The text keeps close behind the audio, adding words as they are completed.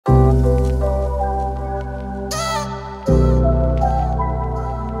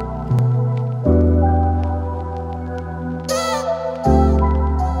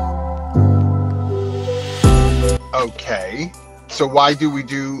So why do we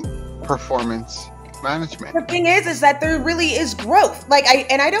do performance management? The thing is that there really is growth. Like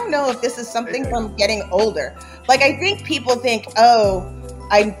I don't know if this is something from getting older. Like I think people think, oh,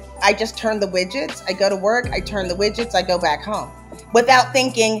 I just turn the widgets. I go to work, I turn the widgets, I go back home. Without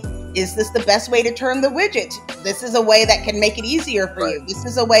thinking, is this the best way to turn the widget? This is a way that can make it easier for you. This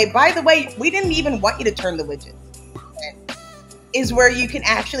is a way, by the way, we didn't even want you to turn the widget. Is where you can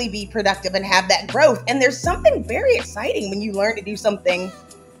actually be productive and have that growth. And there's something very exciting when you learn to do something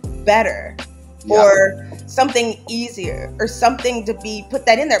better or something easier or something to be put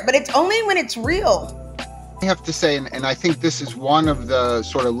that in there. But it's only when it's real. I have to say, and I think this is one of the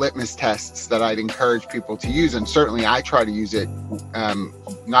sort of litmus tests that I'd encourage people to use, and certainly I try to use it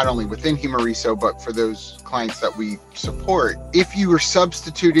not only within Humoriso, but for those clients that we support. If you are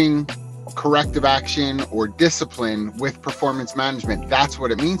substituting corrective action or discipline with performance management, that's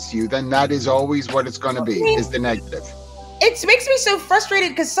what it means to you, then that is always what it's going to be, is the negative. It makes me so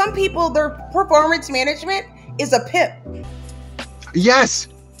frustrated because some people, their performance management is a PIP. Yes.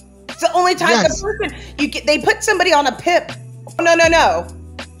 It's the only time the person they put somebody on a PIP. No.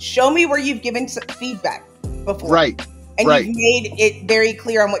 Show me where you've given feedback before. Right. And you've made it very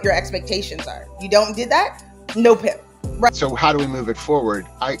clear on what your expectations are. You don't did that? No PIP. Right. So how do we move it forward?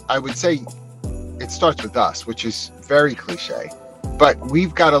 I would say it starts with us, which is very cliche, but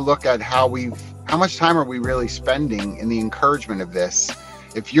we've got to look at how much time are we really spending in the encouragement of this?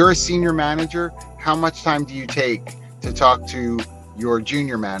 If you're a senior manager, how much time do you take to talk to your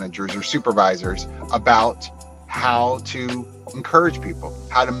junior managers or supervisors about how to encourage people,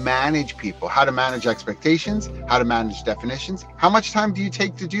 how to manage people, how to manage expectations, how to manage definitions? How much time do you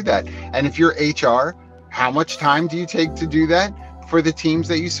take to do that? And if you're HR, how much time do you take to do that for the teams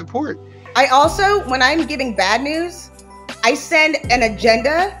that you support? I also, when I'm giving bad news, I send an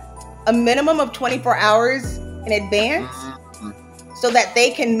agenda, a minimum of 24 hours in advance, so that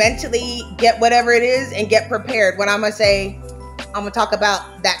they can mentally get whatever it is and get prepared. When I'm going to talk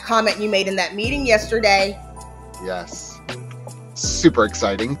about that comment you made in that meeting yesterday. Yes. Super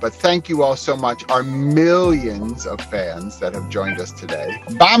exciting. But thank you all so much. Our millions of fans that have joined us today.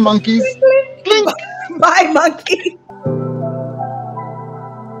 Bye, monkeys. Bye, monkeys.